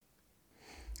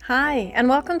Hi, and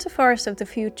welcome to Forest of the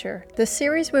Future, the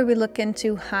series where we look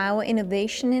into how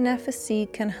innovation in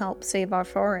FSC can help save our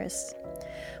forests.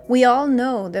 We all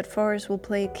know that forests will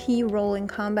play a key role in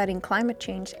combating climate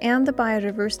change and the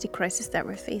biodiversity crisis that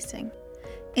we're facing.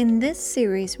 In this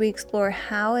series, we explore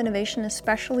how innovation,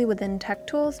 especially within tech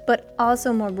tools, but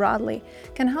also more broadly,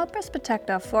 can help us protect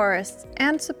our forests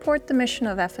and support the mission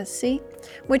of FSC,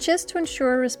 which is to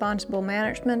ensure responsible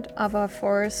management of our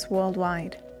forests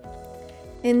worldwide.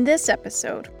 In this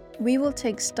episode, we will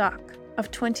take stock of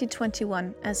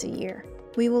 2021 as a year.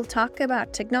 We will talk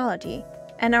about technology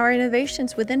and our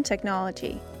innovations within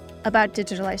technology, about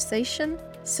digitalization,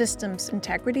 systems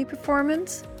integrity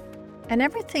performance, and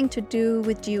everything to do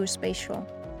with geospatial.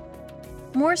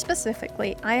 More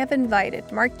specifically, I have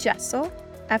invited Marc Jessel,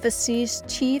 FSC's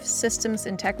Chief Systems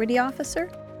Integrity Officer,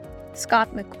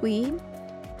 Scot McQueen,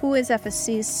 who is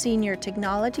FSC's Senior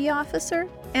Technology Officer,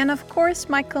 and of course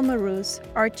Michael Marus,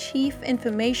 our Chief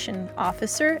Information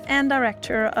Officer and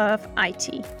Director of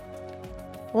IT.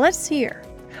 Let's hear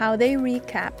how they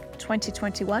recap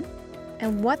 2021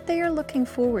 and what they are looking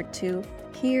forward to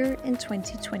here in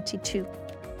 2022.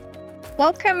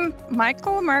 Welcome,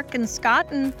 Michael, Marc, and Scot,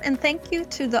 and thank you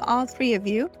to all three of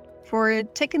you for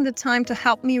taking the time to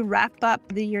help me wrap up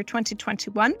the year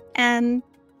 2021 and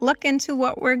look into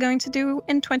what we're going to do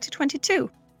in 2022.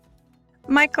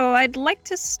 Michael, I'd like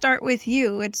to start with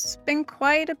you. It's been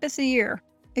quite a busy year.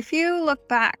 If you look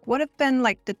back, what have been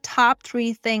like the top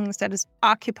three things that has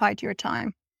occupied your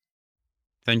time?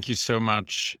 Thank you so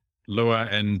much, Loa.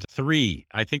 And three,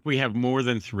 I think we have more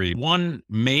than three. One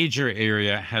major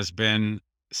area has been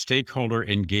stakeholder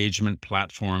engagement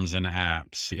platforms and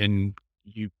apps. And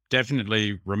you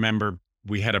definitely remember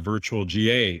we had a virtual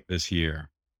GA this year.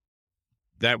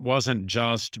 That wasn't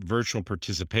just virtual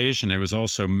participation. It was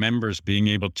also members being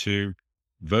able to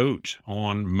vote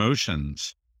on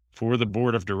motions for the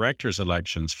board of directors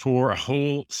elections, for a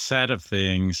whole set of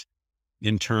things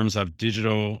in terms of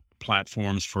digital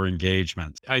platforms for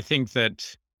engagement. I think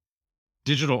that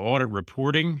digital audit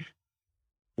reporting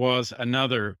was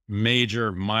another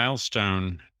major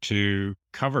milestone to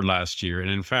cover last year.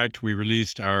 And in fact, we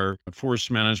released our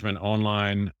forest management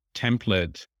online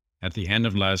template at the end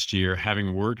of last year,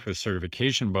 having worked with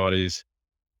certification bodies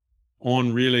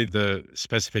on really the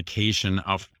specification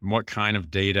of what kind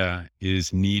of data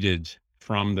is needed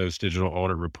from those digital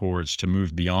audit reports to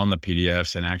move beyond the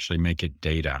PDFs and actually make it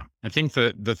data. I think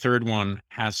the third one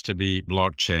has to be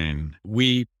blockchain.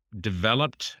 We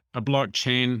developed a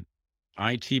blockchain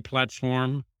IT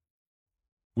platform.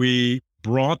 We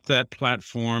brought that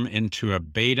platform into a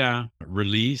beta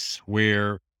release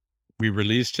where we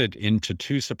released it into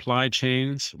two supply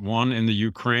chains, one in the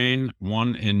Ukraine,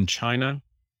 one in China.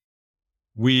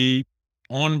 We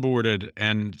onboarded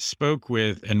and spoke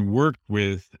with and worked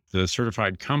with the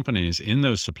certified companies in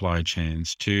those supply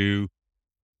chains to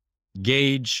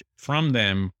gauge from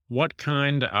them what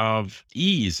kind of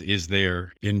ease is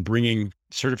there in bringing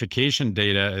certification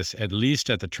data, at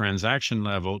least at the transaction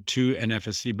level, to an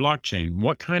FSC blockchain.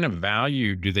 What kind of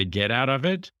value do they get out of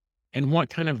it? And what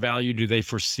kind of value do they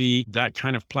foresee that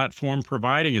kind of platform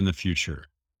providing in the future?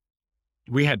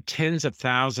 We had tens of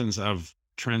thousands of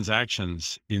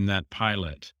transactions in that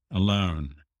pilot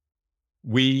alone.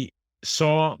 We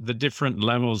saw the different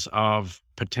levels of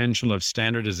potential of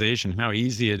standardization. How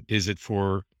easy is it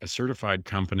for a certified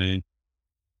company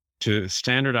to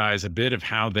standardize a bit of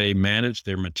how they manage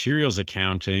their materials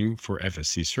accounting for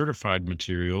FSC certified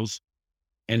materials,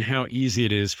 and how easy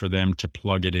it is for them to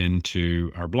plug it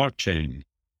into our blockchain.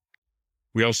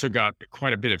 We also got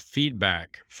quite a bit of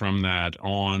feedback from that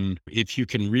on if you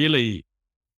can really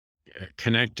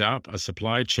connect up a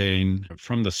supply chain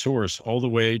from the source all the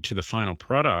way to the final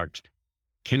product,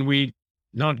 can we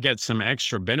not get some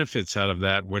extra benefits out of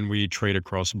that when we trade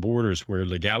across borders where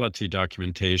legality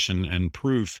documentation and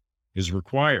proof is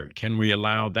required? Can we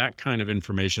allow that kind of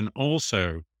information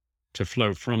also to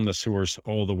flow from the source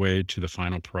all the way to the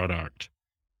final product?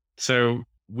 So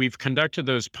we've conducted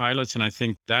those pilots, and I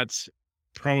think that's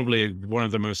probably one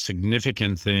of the most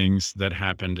significant things that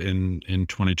happened in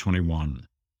 2021.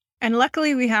 And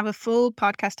luckily, we have a full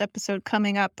podcast episode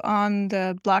coming up on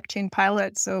the blockchain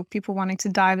pilot, so people wanting to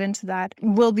dive into that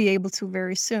will be able to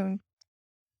very soon.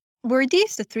 Were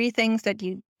these the three things that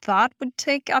you thought would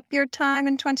take up your time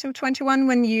in 2021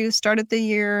 when you started the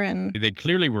year? And they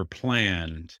clearly were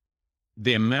planned.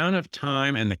 The amount of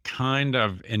time and the kind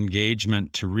of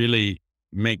engagement to really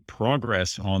make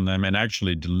progress on them and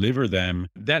actually deliver them,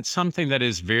 that's something that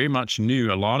is very much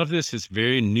new. A lot of this is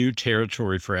very new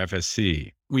territory for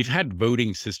FSC. we've had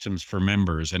voting systems for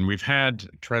members and we've had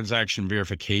transaction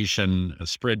verification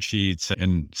spreadsheets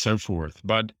and so forth.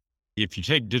 But if you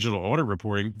take digital audit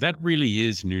reporting, that really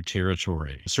is new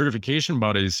territory. Certification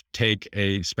bodies take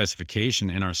a specification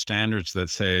in our standards that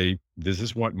say, this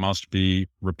is what must be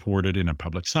reported in a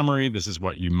public summary. This is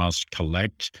what you must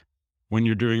collect when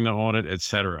you're doing the audit, et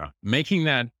cetera. Making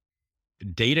that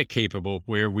data capable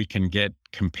where we can get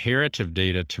comparative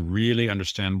data to really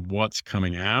understand what's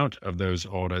coming out of those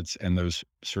audits and those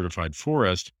certified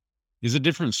forests is a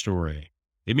different story.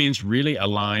 It means really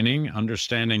aligning,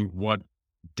 understanding what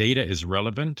data is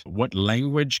relevant, what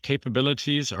language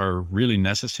capabilities are really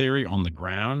necessary on the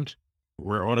ground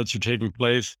where audits are taking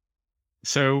place.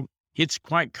 So it's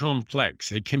quite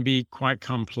complex. It can be quite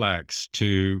complex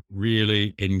to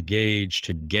really engage,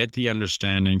 to get the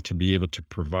understanding, to be able to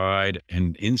provide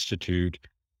and institute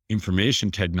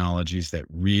information technologies that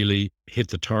really hit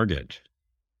the target.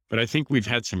 But I think we've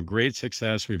had some great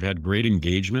success. We've had great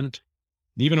engagement.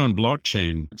 Even on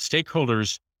blockchain,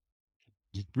 stakeholders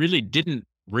really didn't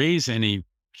raise any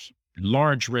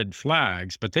large red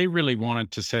flags, but they really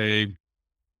wanted to say,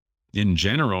 in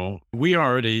general, we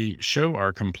already show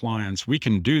our compliance. We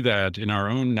can do that in our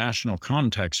own national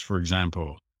context, for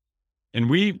example. And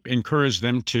we encourage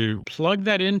them to plug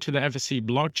that into the FSC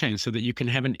blockchain so that you can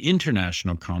have an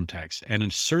international context and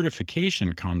a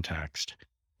certification context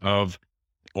of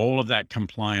all of that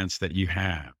compliance that you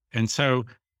have. And so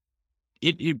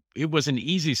it was an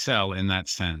easy sell in that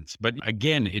sense. But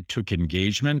again, it took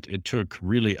engagement. It took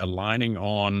really aligning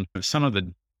on some of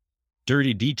the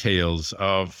dirty details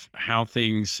of how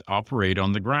things operate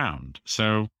on the ground.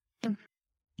 So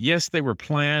yes, they were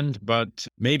planned, but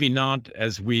maybe not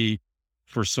as we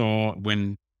foresaw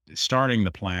when starting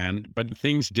the plan, but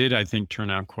things did, I think,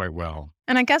 turn out quite well.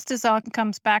 And I guess this all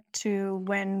comes back to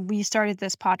when we started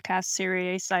this podcast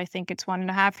series. I think it's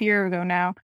 1.5 years ago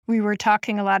now. We were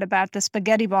talking a lot about the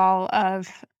spaghetti ball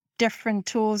of different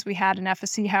tools we had in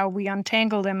FSC, how we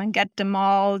untangle them and get them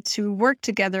all to work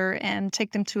together and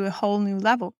take them to a whole new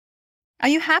level. Are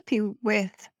you happy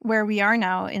with where we are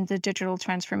now in the digital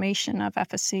transformation of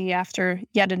FSC after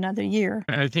yet another year?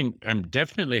 I think I'm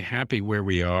definitely happy where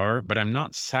we are, but I'm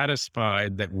not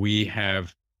satisfied that we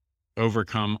have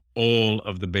overcome all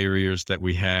of the barriers that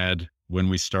we had when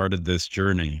we started this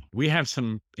journey. We have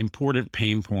some important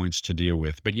pain points to deal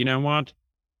with, but you know what?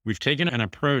 We've taken an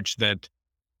approach that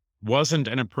wasn't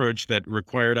an approach that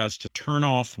required us to turn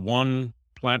off one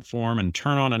platform and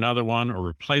turn on another one or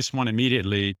replace one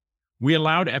immediately. We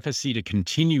allowed FSC to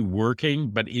continue working,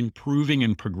 but improving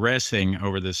and progressing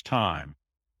over this time.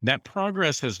 That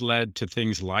progress has led to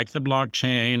things like the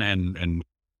blockchain and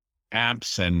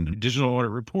apps and digital audit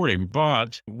reporting,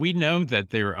 but we know that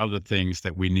there are other things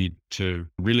that we need to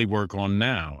really work on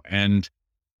now. And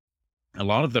a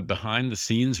lot of the behind the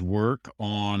scenes work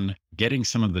on getting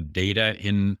some of the data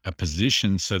in a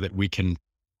position so that we can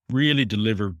really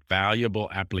deliver valuable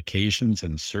applications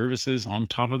and services on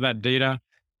top of that data,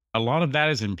 a lot of that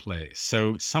is in place.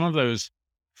 So some of those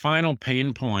final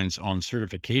pain points on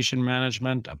certification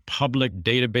management, a public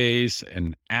database,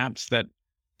 and apps that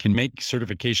can make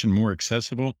certification more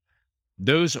accessible,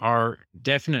 those are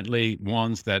definitely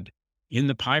ones that in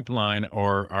the pipeline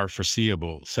are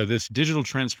foreseeable. So this digital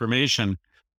transformation,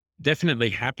 definitely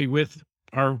happy with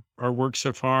our work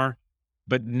so far,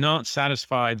 but not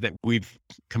satisfied that we've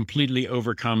completely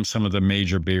overcome some of the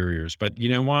major barriers. But you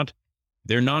know what?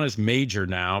 They're not as major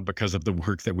now because of the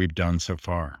work that we've done so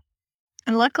far.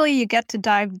 And luckily, you get to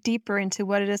dive deeper into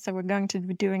what it is that we're going to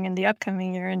be doing in the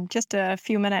upcoming year in just a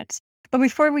few minutes. But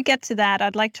before we get to that,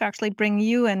 I'd like to actually bring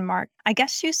you in, Marc. I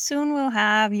guess you soon will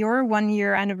have your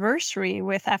 1-year anniversary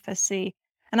with FSC.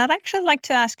 And I'd actually like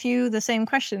to ask you the same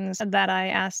questions that I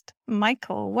asked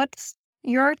Michael. What's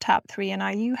your top 3? And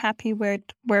are you happy with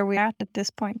where we're at this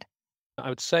point? I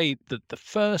would say that the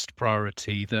first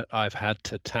priority that I've had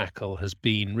to tackle has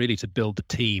been really to build the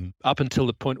team. Up until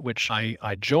the point at which I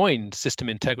joined, system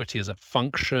integrity as a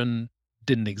function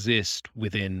didn't exist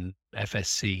within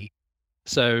FSC.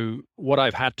 So what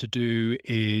I've had to do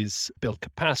is build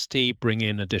capacity, bring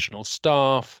in additional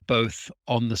staff, both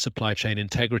on the supply chain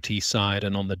integrity side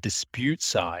and on the dispute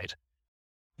side.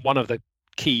 One of the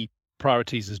key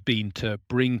priorities has been to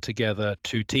bring together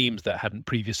 2 teams that hadn't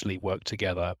previously worked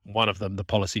together. One of them, the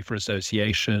Policy for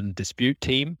Association dispute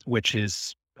team, which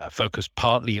is focused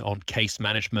partly on case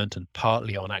management and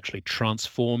partly on actually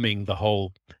transforming the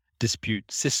whole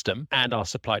dispute system, and our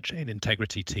supply chain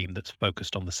integrity team that's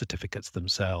focused on the certificates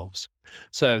themselves.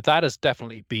 So that has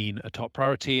definitely been a top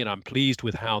priority, and I'm pleased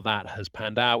with how that has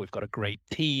panned out. We've got a great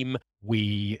team.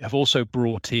 We have also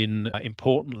brought in,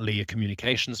 importantly, a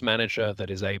communications manager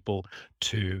that is able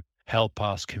to help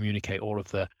us communicate all of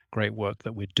the great work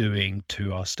that we're doing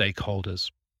to our stakeholders.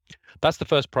 That's the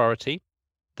first priority.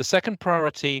 The second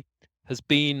priority has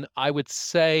been, I would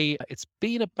say, it's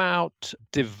been about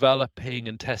developing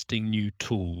and testing new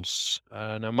tools.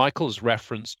 Now, Michael's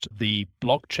referenced the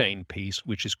blockchain piece,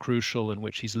 which is crucial and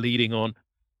which he's leading on.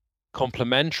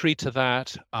 Complementary to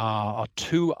that are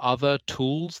two other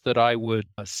tools that I would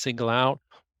single out.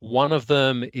 One of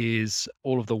them is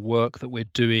all of the work that we're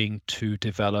doing to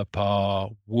develop our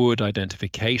wood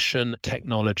identification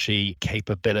technology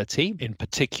capability. In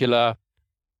particular,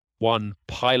 one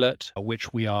pilot,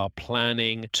 which we are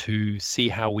planning to see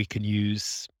how we can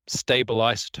use stable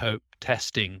isotope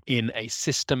testing in a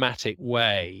systematic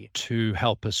way to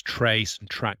help us trace and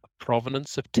track the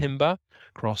provenance of timber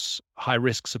across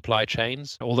high-risk supply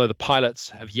chains. Although the pilots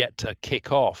have yet to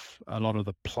kick off, a lot of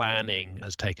the planning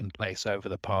has taken place over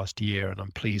the past year, and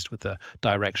I'm pleased with the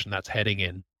direction that's heading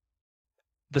in.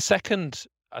 The second,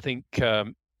 I think,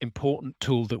 important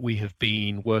tool that we have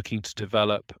been working to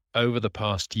develop over the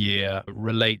past year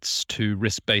relates to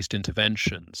risk-based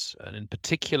interventions. And in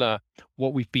particular,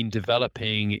 what we've been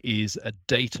developing is a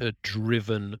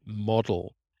data-driven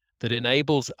model that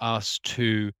enables us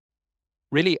to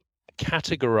really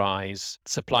categorize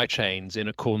supply chains in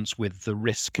accordance with the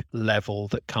risk level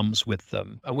that comes with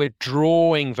them. And we're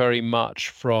drawing very much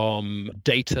from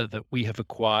data that we have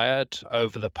acquired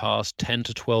over the past 10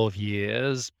 to 12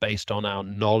 years based on our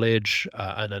knowledge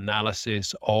and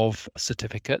analysis of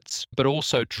certificates, but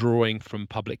also drawing from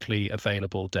publicly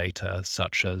available data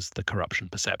such as the Corruption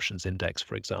Perceptions Index,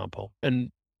 for example. And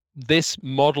this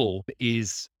model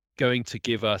is going to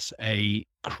give us a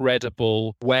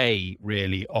credible way,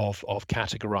 really, of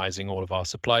categorizing all of our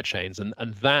supply chains. And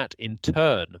that, in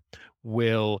turn,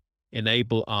 will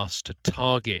enable us to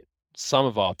target some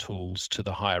of our tools to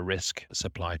the higher risk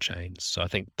supply chains. So I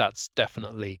think that's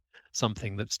definitely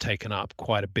something that's taken up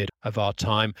quite a bit of our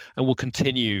time and will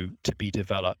continue to be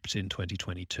developed in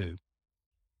 2022.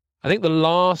 I think the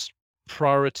last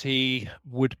priority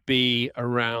would be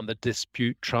around the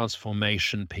dispute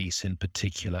transformation piece in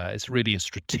particular. It's really a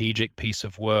strategic piece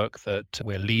of work that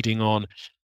we're leading on.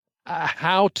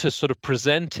 How to sort of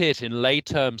present it in lay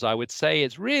terms, I would say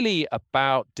it's really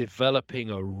about developing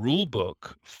a rule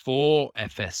book for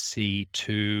FSC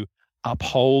to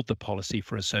uphold the policy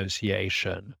for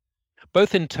association,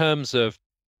 both in terms of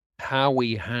how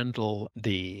we handle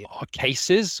the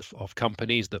cases of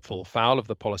companies that fall foul of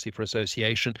the policy for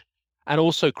association, and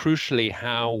also, crucially,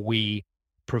 how we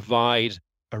provide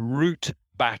a route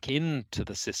back into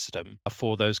the system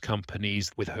for those companies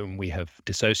with whom we have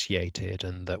dissociated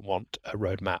and that want a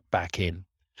roadmap back in.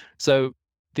 So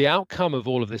the outcome of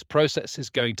all of this process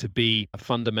is going to be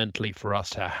fundamentally for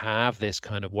us to have this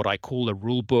kind of what I call a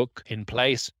rule book in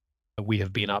place. We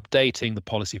have been updating the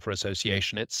policy for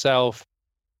association itself.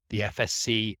 The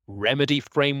FSC remedy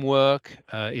framework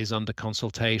is under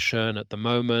consultation at the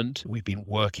moment. We've been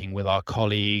working with our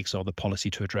colleagues on the policy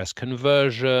to address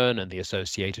conversion and the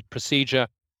associated procedure.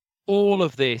 All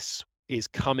of this is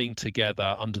coming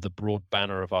together under the broad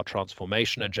banner of our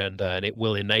transformation agenda, and it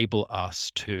will enable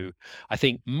us to, I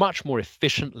think, much more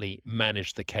efficiently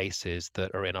manage the cases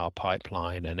that are in our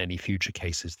pipeline and any future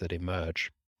cases that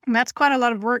emerge. And that's quite a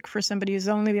lot of work for somebody who's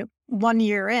only 1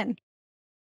 year in.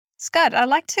 Scot, I'd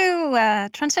like to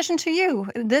transition to you.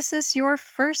 This is your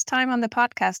first time on the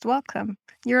podcast. Welcome.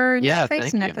 You're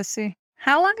facing thank you. FSC.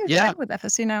 How long have you Yeah, been with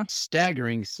FSC now?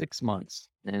 staggering 6 months.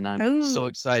 And I'm so Oh,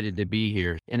 excited to be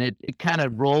here. And it kind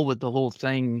of roll with the whole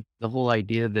thing, the whole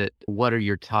idea that what are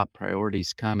your top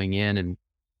priorities coming in? And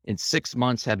in 6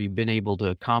 months, have you been able to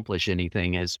accomplish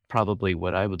anything is probably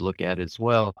what I would look at as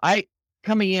well.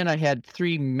 Coming in, I had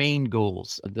three main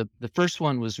goals. The first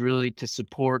one was really to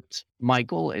support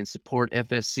Michael and support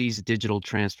FSC's digital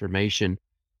transformation.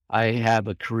 I have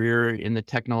a career in the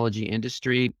technology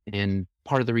industry, and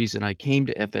part of the reason I came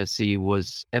to FSC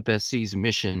was FSC's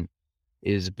mission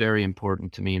is very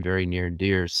important to me and very near and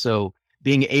dear. So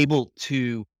being able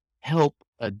to help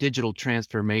a digital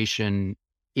transformation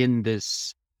in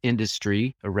this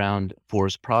industry around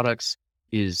forest products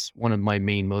is one of my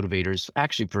main motivators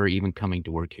actually for even coming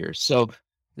to work here. So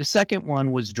the second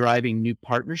one was driving new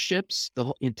partnerships. The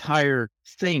whole entire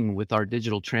thing with our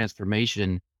digital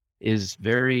transformation is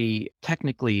very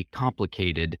technically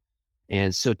complicated.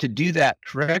 And so to do that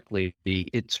correctly,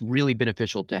 it's really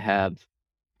beneficial to have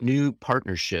new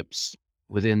partnerships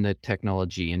within the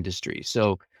technology industry.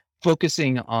 So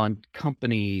focusing on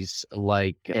companies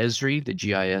like Esri, the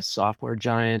GIS software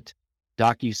giant,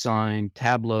 DocuSign,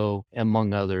 Tableau,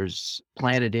 among others,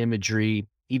 Planet Imagery,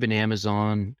 even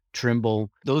Amazon, Trimble.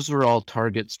 Those were all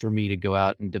targets for me to go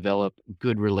out and develop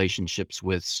good relationships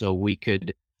with so we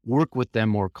could work with them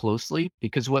more closely.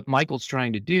 Because what Michael's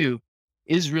trying to do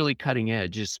is really cutting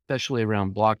edge, especially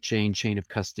around blockchain, chain of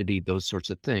custody, those sorts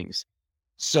of things.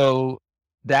 So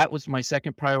that was my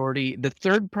second priority. The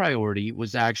third priority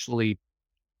was actually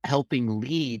helping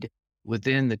lead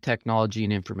within the technology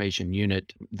and information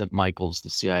unit that Michael's the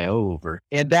CIO over.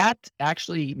 And that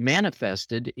actually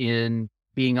manifested in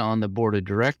being on the board of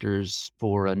directors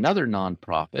for another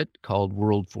nonprofit called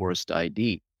World Forest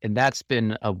ID. And that's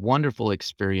been a wonderful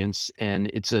experience. And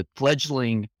it's a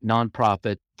fledgling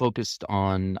nonprofit focused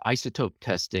on isotope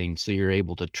testing. So you're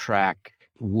able to track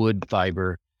wood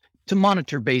fiber to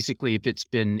monitor basically if it's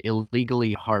been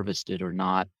illegally harvested or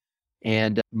not.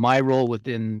 And my role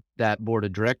within that board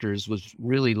of directors was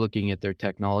really looking at their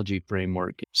technology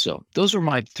framework. So those are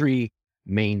my three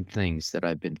main things that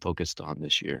I've been focused on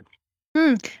this year.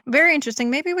 Very interesting.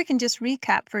 Maybe we can just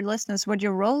recap for listeners what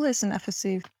your role is in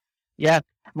FSC. Yeah,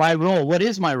 my role. What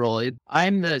is my role?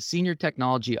 I'm the senior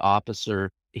technology officer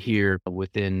here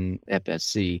within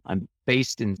FSC. I'm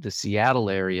based in the Seattle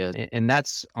area, and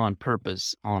that's on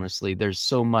purpose, honestly. There's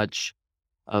so much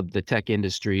of the tech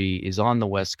industry is on the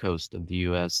West Coast of the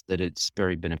US that it's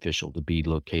very beneficial to be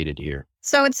located here.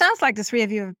 So it sounds like the three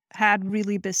of you have had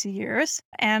really busy years,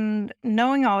 and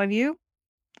knowing all of you,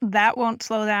 that won't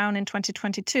slow down in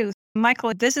 2022.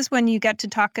 Michael, this is when you get to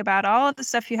talk about all of the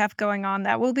stuff you have going on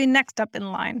that will be next up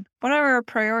in line. What are our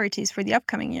priorities for the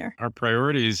upcoming year? Our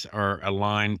priorities are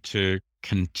aligned to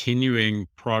continuing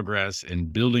progress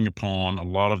and building upon a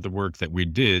lot of the work that we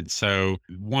did. So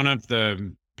one of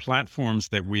the platforms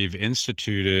that we've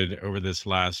instituted over this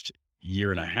last year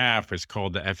and a half is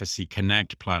called the FSC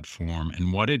Connect platform.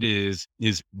 And what it is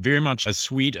very much a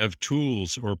suite of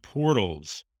tools or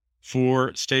portals for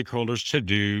stakeholders to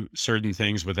do certain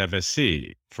things with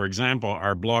FSC. For example,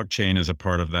 our blockchain is a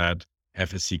part of that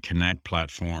FSC Connect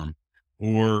platform,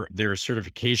 or there are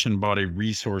certification body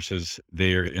resources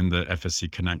there in the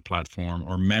FSC Connect platform,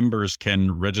 or members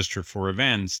can register for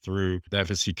events through the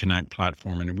FSC Connect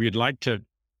platform. And we'd like to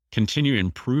continue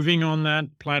improving on that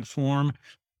platform,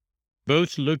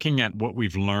 both looking at what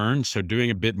we've learned, so doing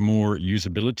a bit more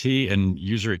usability and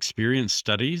user experience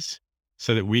studies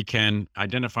so that we can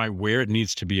identify where it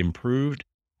needs to be improved,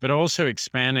 but also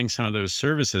expanding some of those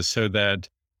services so that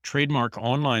trademark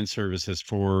online services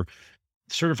for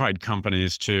certified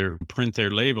companies to print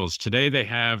their labels. Today, they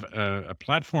have a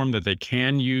platform that they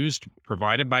can use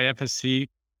provided by FSC,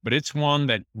 but it's one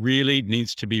that really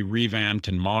needs to be revamped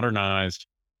and modernized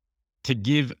to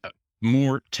give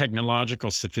more technological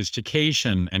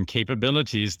sophistication and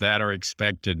capabilities that are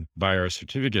expected by our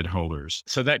certificate holders.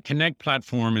 So that Connect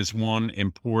platform is one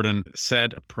important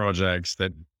set of projects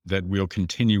that we'll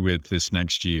continue with this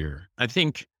next year. I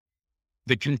think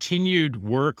the continued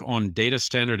work on data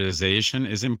standardization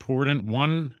is important.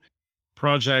 One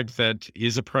project that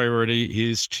is a priority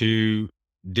is to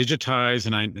digitize,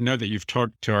 and I know that you've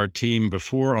talked to our team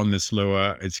before on this,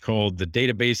 Loa. It's called the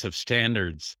Database of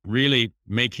Standards, really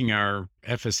making our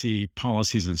FSC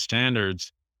policies and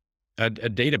standards a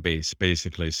database,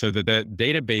 basically, so that that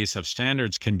database of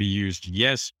standards can be used,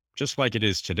 yes, just like it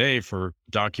is today for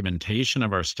documentation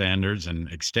of our standards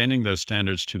and extending those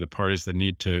standards to the parties that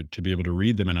need to be able to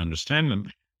read them and understand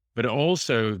them, but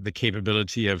also the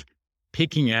capability of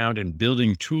picking out and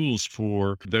building tools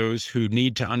for those who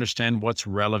need to understand what's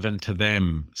relevant to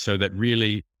them so that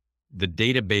really the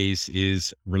database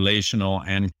is relational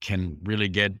and can really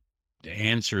get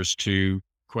answers to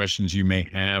questions you may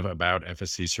have about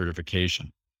FSC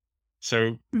certification.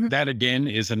 So that again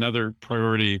is another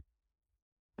priority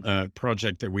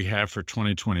project that we have for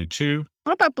 2022.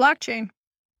 What about blockchain?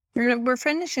 We're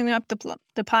finishing up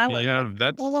the pilot. Yeah,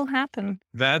 what will happen?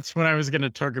 That's what I was going to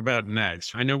talk about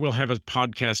next. I know we'll have a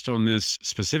podcast on this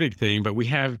specific thing, but we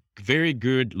have very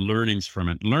good learnings from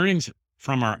it. Learnings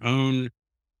from our own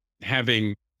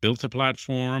having built a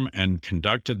platform and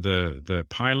conducted the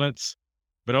pilots,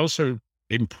 but also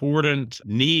important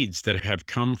needs that have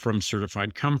come from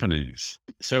certified companies.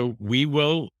 So we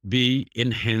will be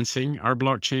enhancing our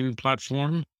blockchain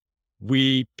platform.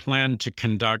 We plan to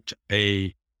conduct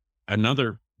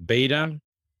another beta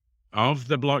of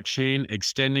the blockchain,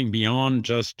 extending beyond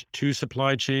just two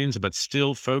supply chains, but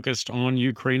still focused on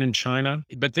Ukraine and China.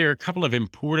 But there are a couple of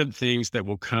important things that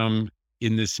will come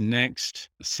in this next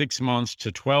 6 months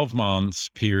to 12 months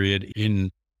period in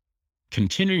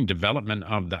continuing development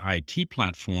of the IT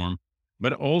platform,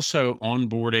 but also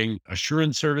onboarding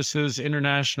Assurance Services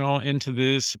International into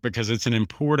this because it's an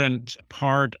important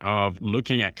part of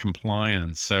looking at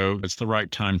compliance. So it's the right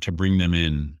time to bring them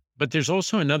in. But there's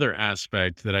also another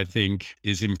aspect that I think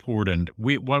is important.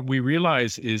 What we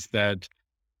realize is that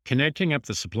connecting up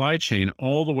the supply chain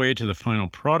all the way to the final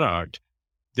product,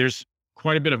 there's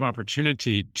quite a bit of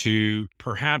opportunity to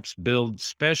perhaps build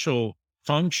special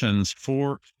functions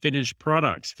for finished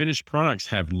products. Finished products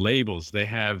have labels. They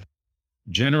have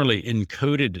generally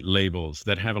encoded labels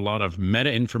that have a lot of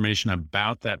meta information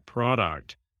about that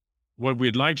product. What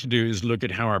we'd like to do is look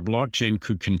at how our blockchain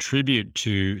could contribute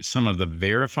to some of the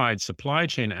verified supply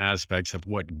chain aspects of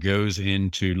what goes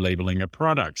into labeling a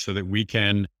product so that we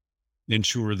can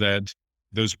ensure that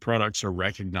those products are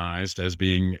recognized as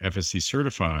being FSC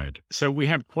certified. So we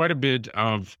have quite a bit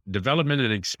of development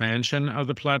and expansion of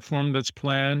the platform that's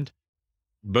planned,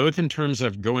 both in terms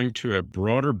of going to a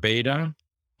broader beta,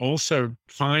 also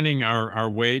finding our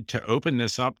way to open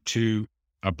this up to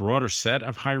a broader set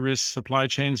of high-risk supply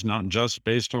chains, not just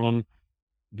based on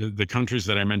the countries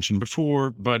that I mentioned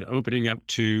before, but opening up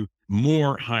to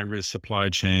more high-risk supply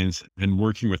chains and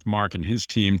working with Marc and his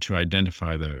team to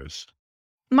identify those.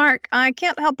 Marc, I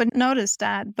can't help but notice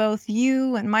that both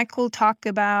you and Michael talk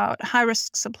about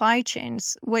high-risk supply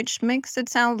chains, which makes it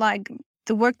sound like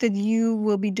the work that you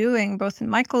will be doing, both in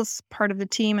Michael's part of the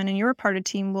team and in your part of the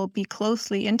team, will be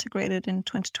closely integrated in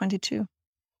 2022.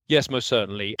 Yes, most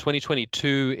certainly.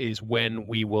 2022 is when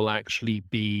we will actually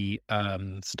be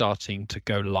starting to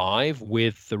go live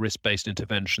with the risk-based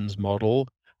interventions model.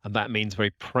 And that means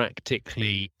very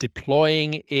practically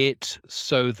deploying it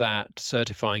so that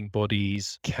certifying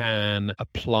bodies can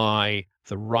apply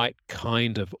the right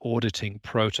kind of auditing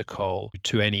protocol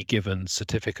to any given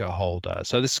certificate holder.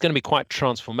 So this is going to be quite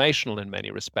transformational in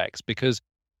many respects, because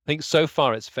I think so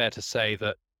far it's fair to say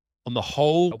that on the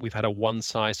whole, we've had a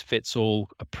one-size-fits-all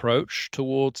approach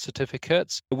towards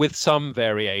certificates with some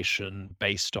variation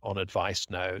based on advice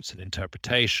notes and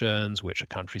interpretations, which are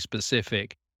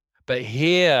country-specific. But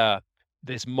here,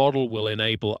 this model will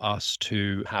enable us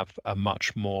to have a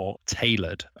much more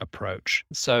tailored approach.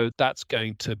 So that's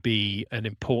going to be an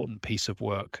important piece of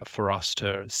work for us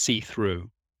to see through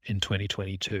in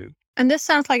 2022. And this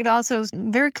sounds like it also is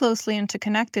very closely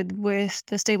interconnected with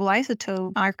the stable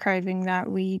isotope archiving that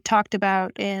we talked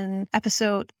about in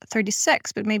episode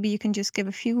 36, but maybe you can just give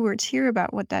a few words here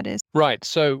about what that is. Right.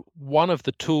 So one of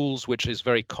the tools which is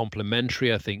very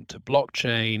complementary, I think, to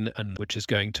blockchain and which is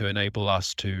going to enable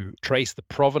us to trace the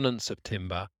provenance of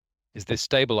timber is this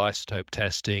stable isotope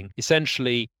testing.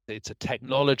 Essentially, it's a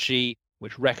technology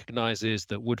which recognizes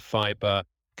that wood fiber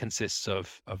consists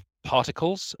of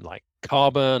particles like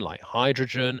carbon, like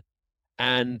hydrogen,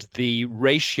 and the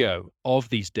ratio of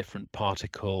these different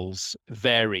particles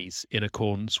varies in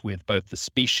accordance with both the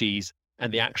species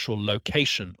and the actual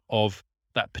location of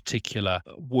that particular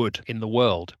wood in the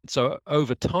world. So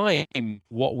over time,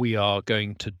 what we are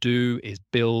going to do is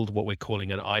build what we're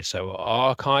calling an ISO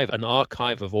archive, an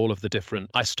archive of all of the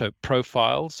different isotope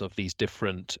profiles of these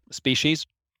different species.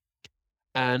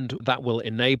 And that will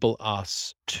enable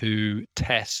us to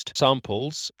test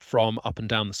samples from up and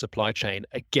down the supply chain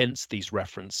against these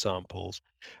reference samples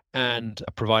and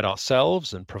provide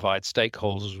ourselves and provide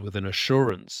stakeholders with an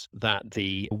assurance that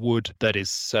the wood that is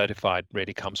certified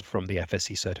really comes from the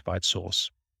FSC certified source.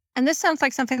 And this sounds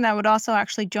like something that would also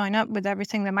actually join up with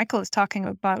everything that Michael is talking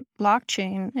about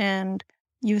blockchain and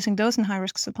using those in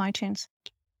high-risk supply chains.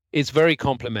 It's very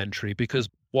complementary because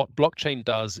what blockchain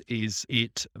does is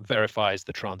it verifies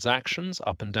the transactions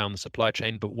up and down the supply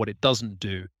chain, but what it doesn't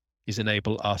do is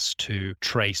enable us to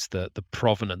trace the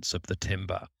provenance of the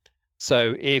timber.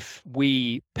 So if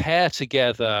we pair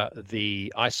together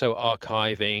the ISO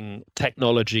archiving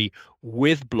technology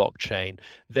with blockchain,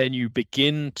 then you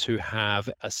begin to have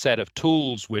a set of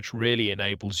tools which really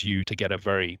enables you to get a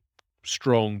very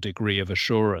strong degree of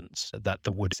assurance that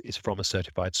the wood is from a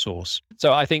certified source.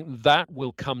 So I think that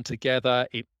will come together.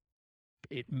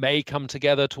 It may come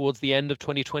together towards the end of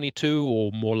 2022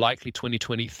 or more likely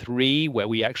 2023, where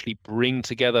we actually bring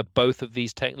together both of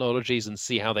these technologies and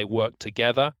see how they work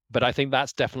together. But I think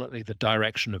that's definitely the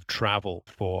direction of travel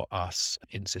for us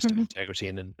in system integrity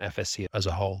and in FSC as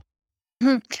a whole.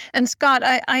 And Scot,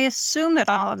 I assume that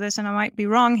all of this, and I might be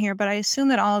wrong here, but I assume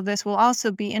that all of this will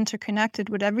also be interconnected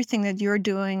with everything that you're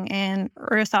doing in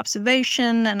Earth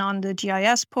observation and on the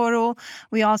GIS portal.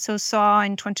 We also saw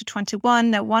in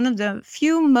 2021 that one of the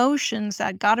few motions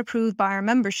that got approved by our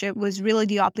membership was really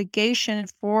the obligation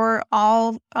for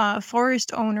all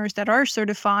forest owners that are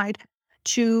certified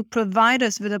to provide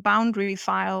us with a boundary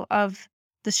file of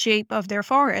the shape of their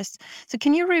forests. So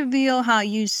can you reveal how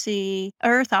you see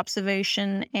Earth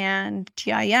observation and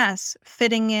GIS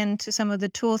fitting into some of the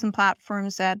tools and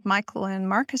platforms that Michael and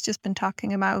Marc has just been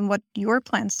talking about, and what your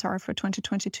plans are for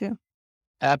 2022?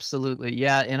 Absolutely.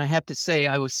 Yeah. And I have to say,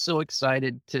 I was so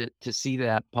excited to see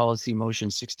that policy motion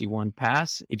 61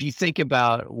 pass. If you think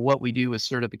about what we do with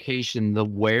certification, the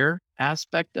where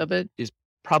aspect of it is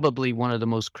probably one of the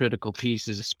most critical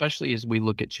pieces, especially as we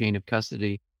look at chain of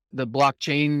custody. The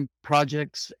blockchain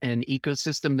projects and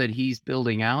ecosystem that he's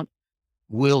building out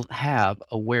will have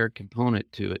a where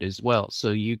component to it as well. So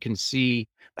you can see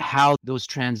how those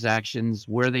transactions,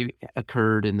 where they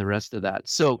occurred and the rest of that.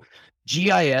 So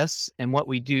GIS and what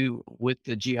we do with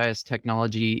the GIS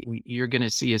technology, you're going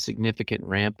to see a significant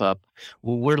ramp up.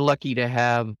 Well, we're lucky to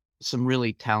have some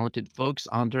really talented folks.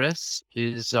 Andres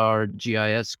is our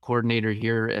GIS coordinator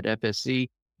here at FSC.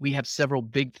 We have several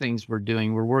big things we're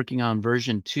doing. We're working on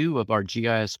version 2 of our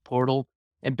GIS portal.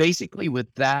 And basically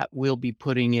with that, we'll be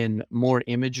putting in more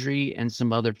imagery and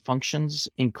some other functions,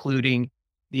 including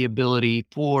the ability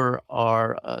for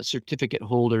our certificate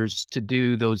holders to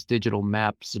do those digital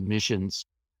map submissions.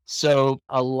 So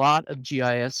a lot of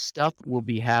GIS stuff will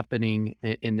be happening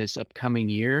in this upcoming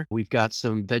year. We've got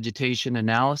some vegetation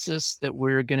analysis that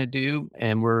we're going to do,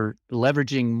 and we're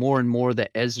leveraging more and more the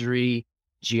Esri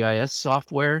GIS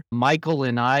software. Michael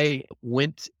and I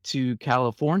went to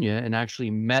California and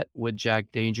actually met with Jack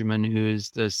Dangerman, who is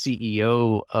the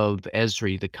CEO of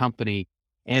Esri, the company,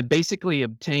 and basically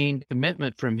obtained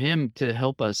commitment from him to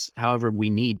help us however we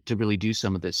need to really do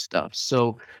some of this stuff.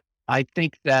 So I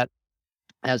think that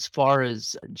as far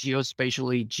as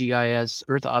geospatially, GIS,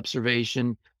 Earth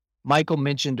observation, Michael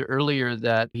mentioned earlier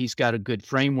that he's got a good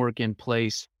framework in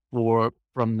place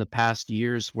from the past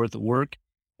year's worth of work.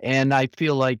 And I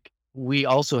feel like we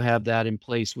also have that in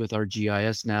place with our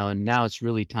GIS now, and now it's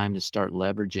really time to start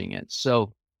leveraging it.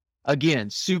 So again,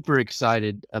 super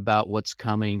excited about what's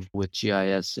coming with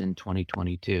GIS in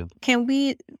 2022. Can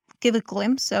we give a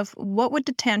glimpse of what would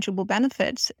the tangible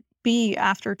benefits be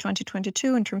after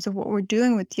 2022 in terms of what we're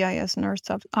doing with GIS and Earth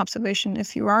observation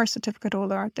if you are a certificate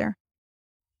holder out there?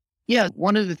 Yeah,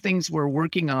 one of the things we're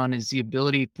working on is the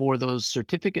ability for those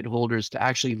certificate holders to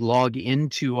actually log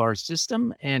into our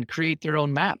system and create their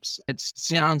own maps. It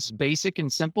sounds basic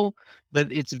and simple,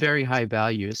 but it's very high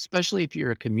value, especially if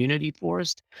you're a community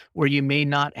forest where you may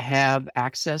not have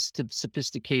access to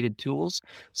sophisticated tools.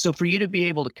 So for you to be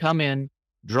able to come in,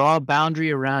 draw a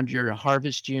boundary around your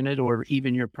harvest unit or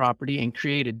even your property and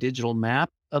create a digital map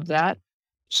of that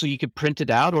so you could print it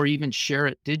out or even share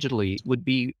it digitally would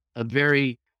be a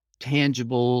very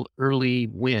tangible early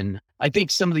win. I think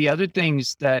some of the other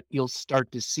things that you'll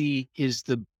start to see is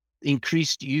the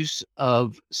increased use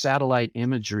of satellite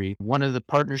imagery. One of the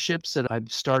partnerships that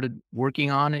I've started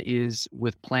working on is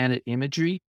with Planet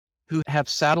Imagery, who have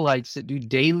satellites that do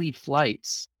daily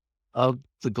flights of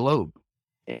the globe.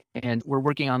 And we're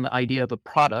working on the idea of a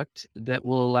product that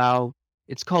will allow,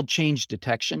 it's called change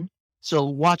detection. So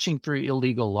watching for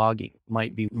illegal logging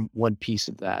might be one piece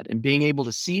of that. And being able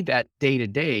to see that day to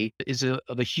day is of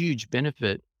a huge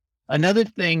benefit. Another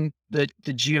thing that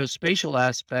the geospatial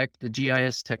aspect, the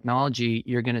GIS technology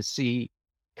you're going to see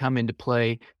come into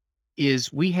play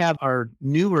is we have our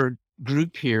newer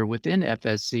group here within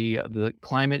FSC, the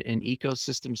Climate and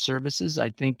Ecosystem Services. I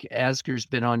think Asger's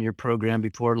been on your program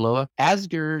before, Loa.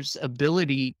 Asger's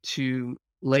ability to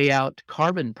lay out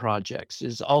carbon projects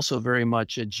is also very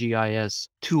much a GIS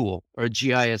tool or a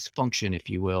GIS function,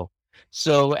 if you will.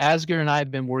 So Asger and I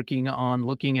have been working on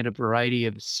looking at a variety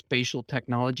of spatial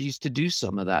technologies to do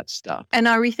some of that stuff. And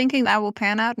are we thinking that will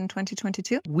pan out in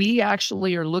 2022? We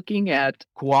actually are looking at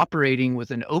cooperating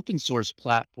with an open source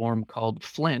platform called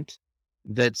Flint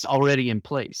that's already in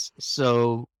place.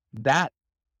 So that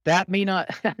may not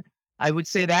I would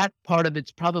say that part of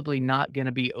it's probably not going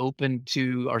to be open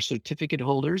to our certificate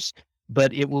holders,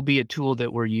 but it will be a tool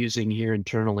that we're using here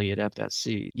internally at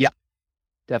FSC. Yeah,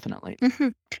 definitely. Mm-hmm.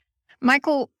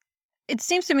 Michael, it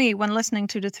seems to me when listening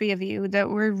to the three of you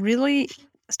that we're really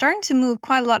starting to move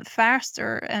quite a lot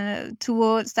faster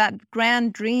towards that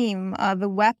grand dream of a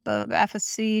web of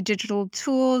FSC digital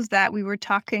tools that we were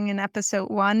talking in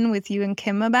episode 1 with you and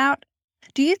Kim about.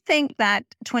 Do you think that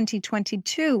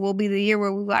 2022 will be the year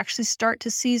where we will actually start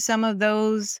to see some of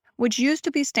those, which used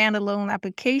to be standalone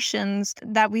applications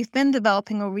that we've been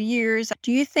developing over years?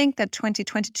 Do you think that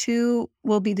 2022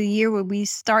 will be the year where we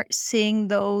start seeing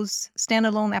those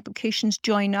standalone applications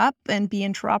join up and be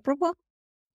interoperable?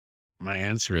 My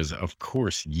answer is, of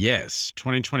course, yes.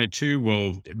 2022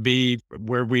 will be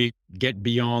where we get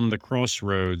beyond the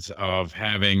crossroads of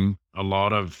having a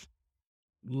lot of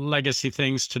legacy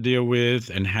things to deal with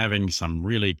and having some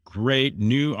really great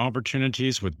new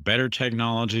opportunities with better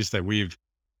technologies that we've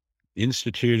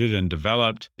instituted and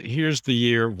developed. Here's the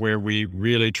year where we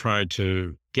really tried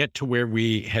to get to where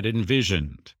we had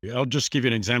envisioned. I'll just give you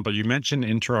an example. You mentioned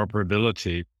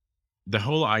interoperability. The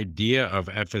whole idea of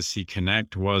FSC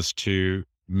Connect was to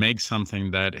make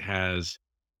something that has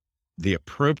the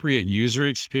appropriate user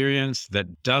experience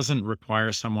that doesn't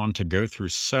require someone to go through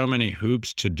so many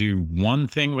hoops to do one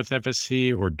thing with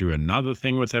FSC or do another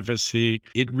thing with FSC.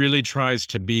 It really tries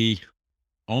to be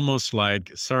almost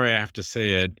like, sorry, I have to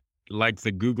say it, like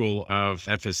the Google of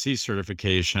FSC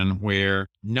certification, where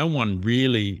no one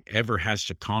really ever has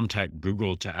to contact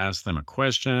Google to ask them a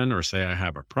question or say, I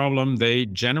have a problem. They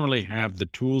generally have the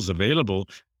tools available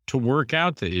to work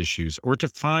out the issues or to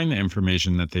find the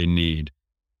information that they need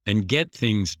and get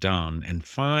things done and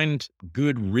find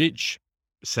good, rich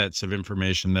sets of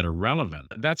information that are relevant.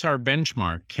 That's our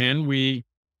benchmark. Can we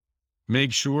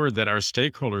make sure that our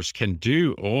stakeholders can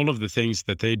do all of the things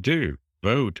that they do?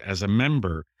 Vote as a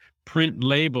member, print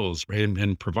labels,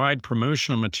 and provide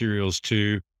promotional materials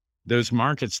to those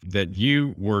markets that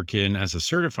you work in as a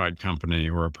certified company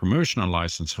or a promotional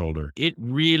license holder. It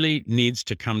really needs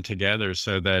to come together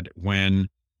so that when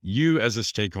you as a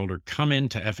stakeholder come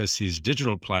into FSC's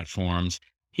digital platforms,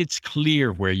 it's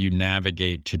clear where you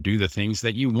navigate to do the things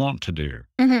that you want to do.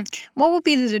 What will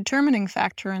be the determining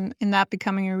factor in that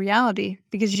becoming a reality?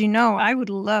 Because, I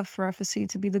would love for FSC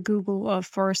to be the Google of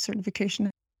forest certification.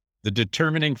 The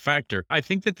determining factor, I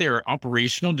think that there are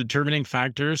operational determining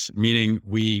factors, meaning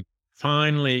we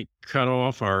finally cut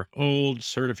off our old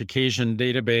certification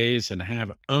database and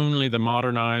have only the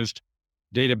modernized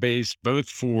database, both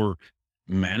for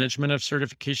management of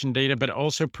certification data, but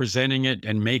also presenting it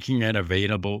and making it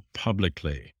available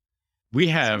publicly. We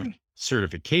have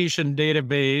certification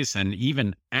database and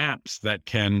even apps that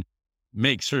can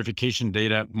make certification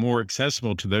data more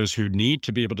accessible to those who need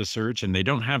to be able to search and they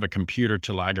don't have a computer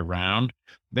to lag around.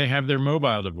 They have their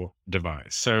mobile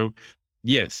device. So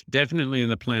yes, definitely in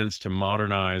the plans to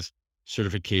modernize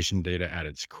certification data at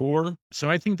its core. So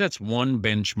I think that's one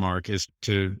benchmark, is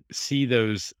to see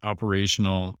those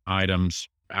operational items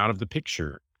out of the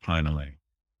picture finally.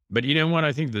 But you know what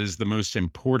I think is the most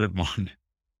important one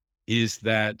is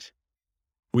that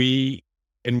we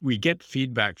get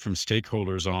feedback from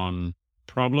stakeholders on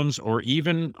problems or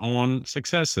even on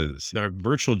successes. Our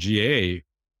virtual GA,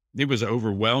 it was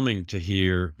overwhelming to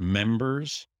hear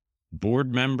members,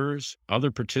 board members, other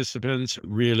participants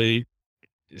really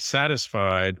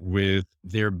satisfied with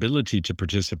their ability to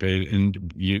participate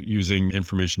in using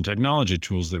information technology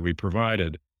tools that we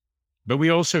provided. But we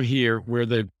also hear where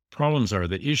the problems are,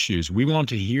 the issues. We want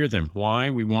to hear them. Why?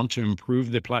 We want to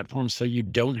improve the platform so you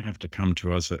don't have to come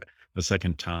to us a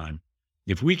second time.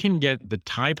 If we can get the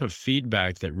type of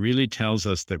feedback that really tells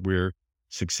us that we're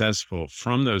successful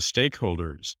from those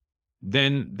stakeholders,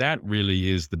 then that really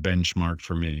is the benchmark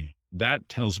for me. That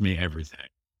tells me everything.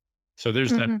 So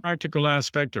there's that practical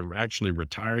aspect of actually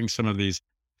retiring some of these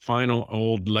final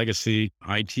old legacy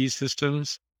IT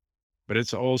systems, but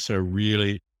it's also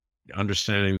really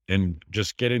understanding and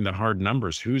just getting the hard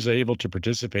numbers. Who's able to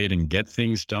participate and get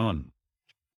things done?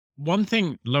 One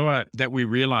thing, Loa, that we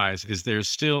realize is there's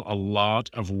still a lot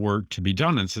of work to be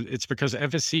done. And it's because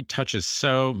FSC touches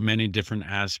so many different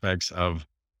aspects of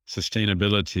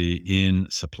sustainability in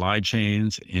supply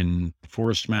chains, in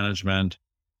forest management.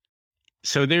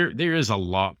 So there is a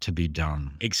lot to be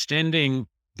done. Extending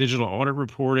digital audit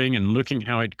reporting and looking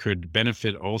how it could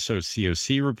benefit also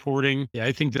COC reporting.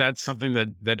 I think that's something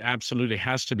that absolutely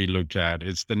has to be looked at.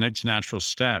 It's the next natural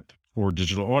step for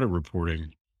digital audit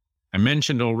reporting. I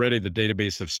mentioned already the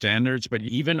database of standards, but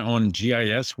even on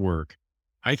GIS work,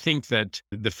 I think that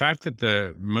the fact that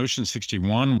the Motion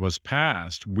 61 was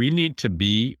passed, we need to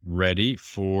be ready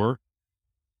for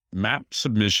map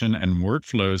submission and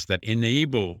workflows that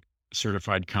enable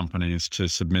certified companies to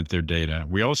submit their data.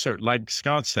 We also, like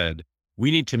Scot said,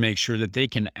 we need to make sure that they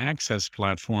can access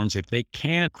platforms. If they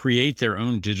can't create their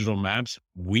own digital maps,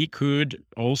 we could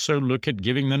also look at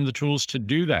giving them the tools to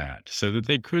do that so that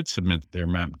they could submit their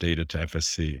map data to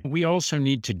FSC. We also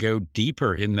need to go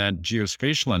deeper in that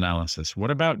geospatial analysis.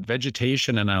 What about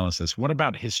vegetation analysis? What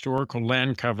about historical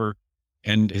land cover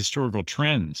and historical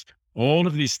trends? All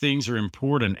of these things are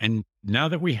important. And now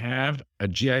that we have a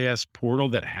GIS portal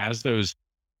that has those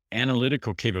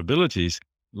analytical capabilities,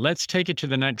 let's take it to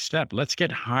the next step. Let's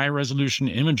get high resolution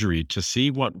imagery to see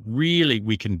what really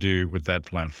we can do with that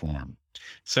platform.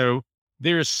 So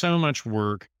there is so much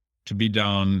work to be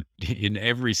done in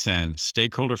every sense: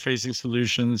 stakeholder facing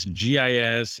solutions,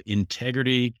 GIS,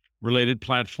 integrity related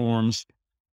platforms,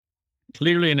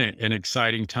 Clearly an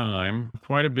exciting time,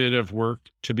 quite a bit of work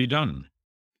to be done.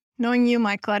 Knowing you,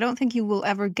 Michael, I don't think you will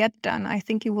ever get done. I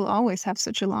think you will always have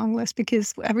such a long list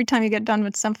because every time you get done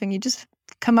with something, you just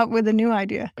come up with a new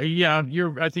idea. Yeah,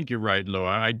 I think you're right, Loa.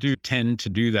 I do tend to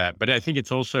do that, but I think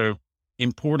it's also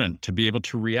important to be able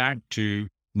to react to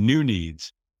new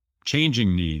needs,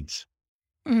 changing needs.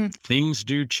 Mhm. Things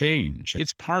do change.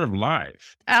 It's part of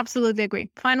life. Absolutely agree.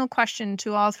 Final question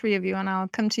to all three of you, and I'll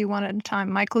come to you one at a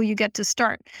time. Michael, you get to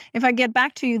start. If I get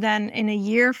back to you then in a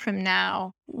year from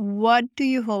now, what do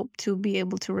you hope to be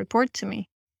able to report to me?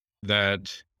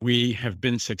 That we have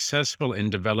been successful in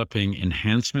developing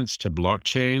enhancements to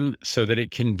blockchain so that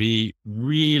it can be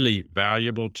really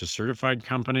valuable to certified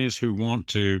companies who want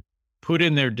to put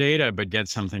in their data but get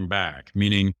something back.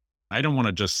 Meaning, I don't want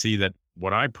to just see that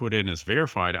what I put in is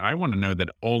verified. I want to know that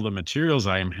all the materials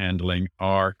I am handling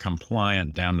are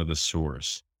compliant down to the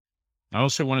source. I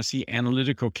also want to see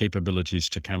analytical capabilities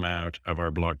to come out of our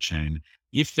blockchain.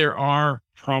 If there are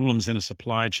problems in a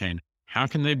supply chain, how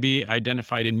can they be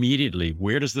identified immediately?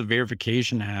 Where does the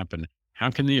verification happen?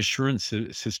 How can the assurance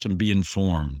system be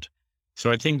informed?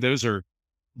 So I think those are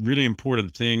really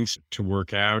important things to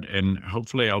work out. And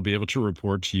hopefully I'll be able to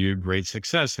report to you great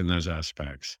success in those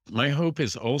aspects. My hope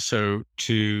is also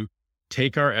to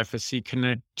take our FSC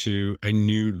Connect to a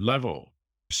new level.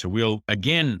 So we'll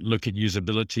again look at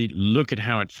usability, look at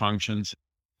how it functions,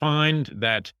 find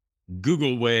that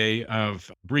Google way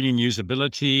of bringing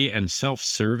usability and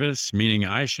self-service, meaning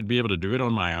I should be able to do it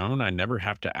on my own. I never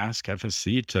have to ask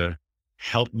FSC to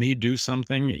help me do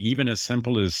something, even as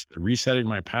simple as resetting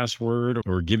my password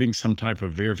or giving some type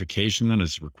of verification that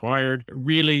is required.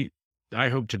 Really, I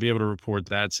hope to be able to report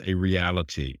that's a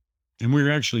reality. And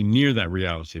we're actually near that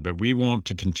reality, but we want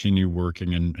to continue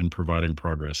working and providing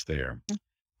progress there.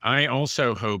 I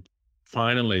also hope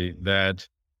finally that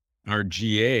our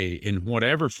GA in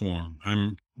whatever form,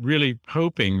 I'm really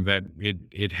hoping that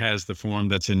it has the form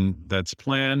that's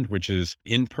planned, which is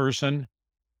in person,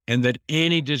 and that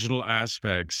any digital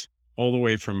aspects, all the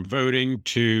way from voting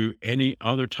to any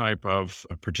other type of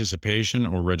participation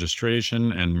or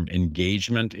registration and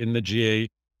engagement in the GA,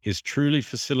 is truly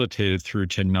facilitated through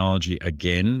technology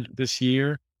again this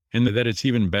year, and that it's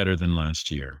even better than last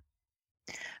year.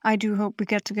 I do hope we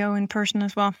get to go in person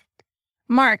as well.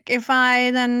 Marc, if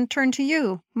I then turn to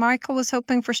you, Michael was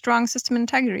hoping for strong system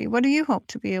integrity. What do you hope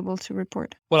to be able to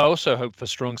report? Well, I also hope for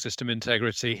strong system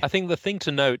integrity. I think the thing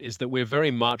to note is that we're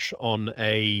very much on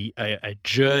a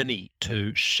journey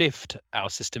to shift our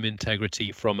system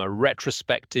integrity from a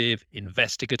retrospective,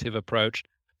 investigative approach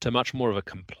to much more of a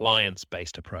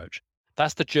compliance-based approach.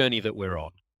 That's the journey that we're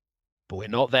on, but we're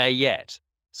not there yet.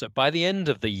 So by the end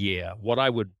of the year, what I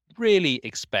would really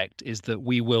expect is that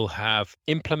we will have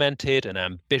implemented an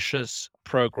ambitious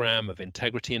program of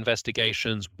integrity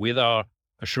investigations with our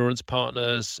assurance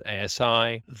partners,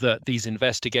 ASI, that these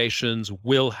investigations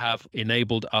will have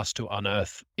enabled us to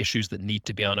unearth issues that need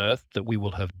to be unearthed, that we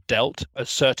will have dealt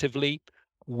assertively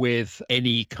with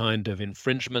any kind of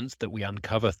infringements that we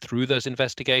uncover through those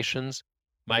investigations.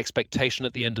 My expectation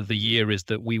at the end of the year is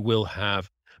that we will have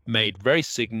made very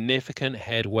significant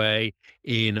headway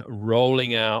in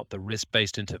rolling out the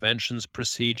risk-based interventions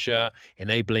procedure,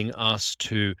 enabling us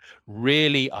to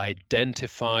really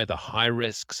identify the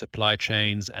high-risk supply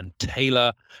chains and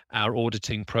tailor our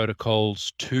auditing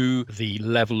protocols to the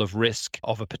level of risk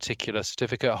of a particular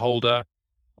certificate holder.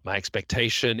 My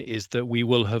expectation is that we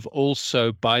will have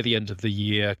also, by the end of the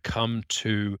year, come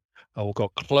to or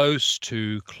got close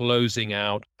to closing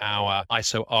out our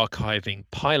ISO archiving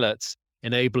pilots,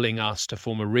 enabling us to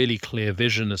form a really clear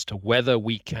vision as to whether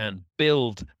we can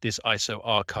build this ISO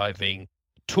archiving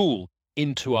tool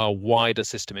into our wider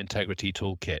system integrity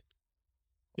toolkit.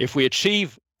 If we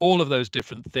achieve all of those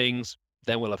different things,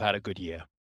 then we'll have had a good year.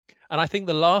 And I think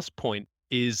the last point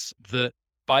is that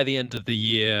by the end of the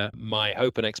year, my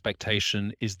hope and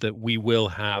expectation is that we will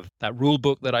have that rule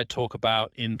book that I talk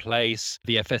about in place,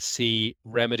 the FSC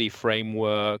remedy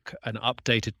framework, an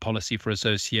updated policy for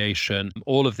association,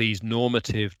 all of these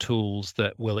normative tools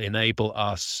that will enable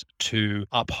us to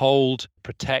uphold,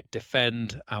 protect,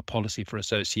 defend our policy for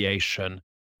association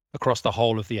across the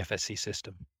whole of the FSC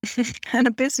system. And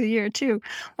a busy year too.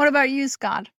 What about you,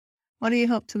 Scot? What do you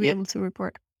hope to be able to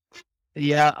report?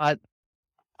 Yeah,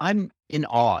 I'm in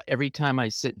awe every time I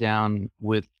sit down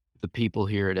with the people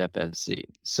here at FSC.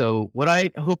 So what I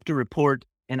hope to report,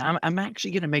 and I'm actually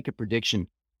going to make a prediction.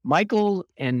 Michael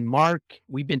and Marc,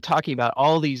 we've been talking about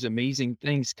all these amazing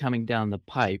things coming down the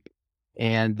pipe,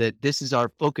 and that this is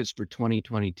our focus for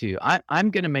 2022. I'm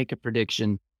going to make a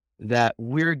prediction that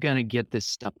we're going to get this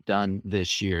stuff done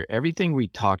this year. Everything we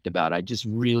talked about, I just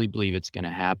really believe it's going to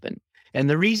happen. And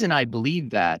the reason I believe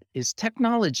that is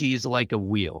technology is like a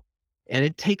wheel, and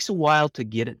it takes a while to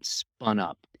get it spun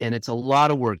up. And it's a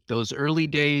lot of work. Those early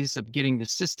days of getting the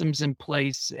systems in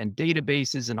place and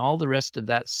databases and all the rest of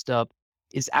that stuff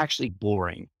is actually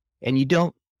boring. And you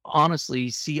don't honestly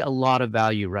see a lot of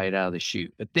value right out of the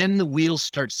chute. But then the wheels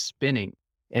start spinning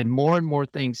and more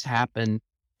things happen,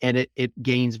 and it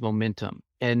gains momentum.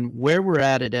 And where we're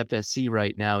at FSC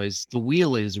right now is the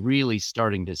wheel is really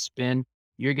starting to spin.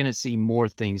 You're going to see more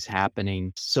things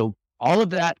happening. So all of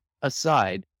that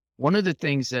aside, one of the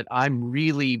things that I'm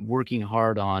really working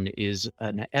hard on is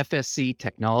an FSC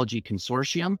Technology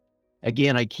Consortium.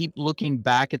 Again, I keep looking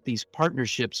back at these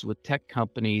partnerships with tech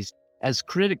companies as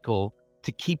critical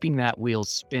to keeping that wheel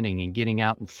spinning and getting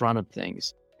out in front of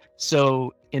things.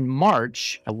 So in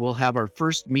March, we'll have our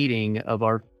first meeting of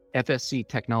our FSC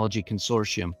Technology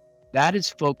Consortium. That is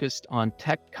focused on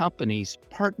tech companies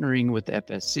partnering with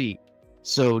FSC.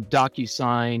 So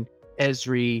DocuSign,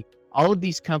 Esri, all of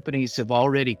these companies have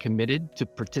already committed to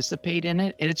participate in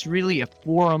it. And it's really a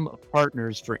forum of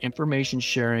partners for information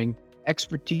sharing,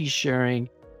 expertise sharing,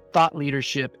 thought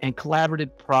leadership, and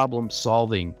collaborative problem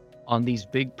solving on these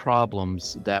big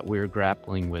problems that we're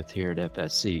grappling with here at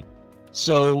FSC.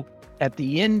 So at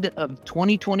the end of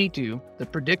 2022, the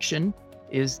prediction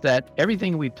is that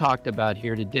everything we've talked about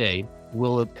here today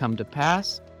will have come to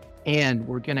pass, and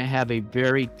we're going to have a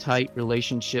very tight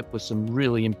relationship with some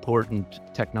really important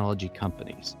technology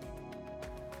companies.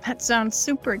 That sounds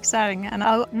super exciting, and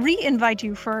I'll re-invite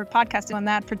you for podcasting on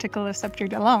that particular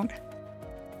subject alone.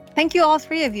 Thank you, all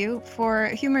three of you, for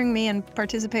humoring me and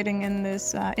participating in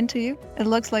this interview. It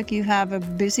looks like you have a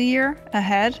busy year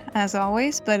ahead, as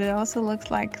always, but it also looks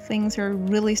like things are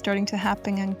really starting to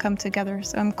happen and come together.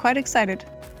 So I'm quite excited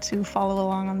to follow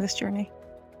along on this journey.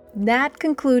 That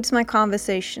concludes my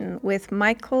conversation with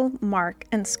Michael, Marc,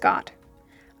 and Scot.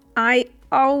 I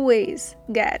always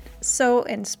get so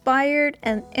inspired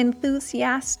and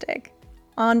enthusiastic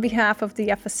on behalf of the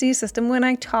FSC system when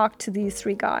I talk to these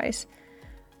three guys.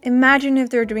 Imagine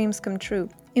if their dreams come true.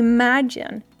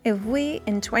 Imagine if we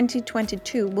in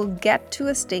 2022 will get to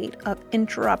a state of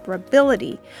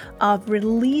interoperability, of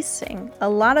releasing a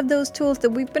lot of those tools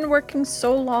that we've been working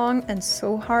so long and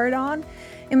so hard on.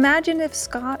 Imagine if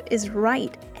Scot is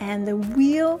right and the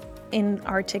wheel in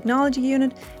our technology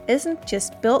unit isn't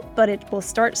just built, but it will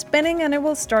start spinning, and it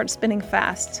will start spinning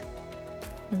fast.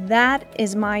 That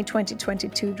is my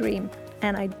 2022 dream,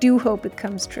 and I do hope it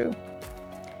comes true.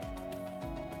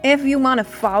 If you want to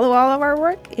follow all of our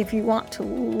work, if you want to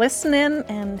listen in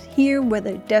and hear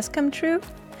whether it does come true,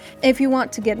 if you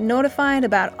want to get notified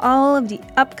about all of the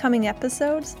upcoming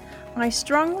episodes, I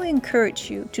strongly encourage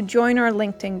you to join our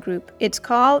LinkedIn group. It's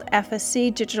called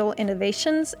FSC Digital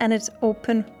Innovations, and it's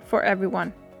open for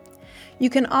everyone.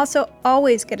 You can also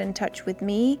always get in touch with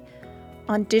me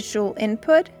on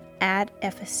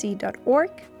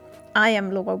digitalinput@fsc.org. I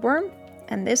am Loa Worm,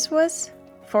 and this was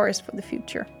Forest for the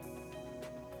Future.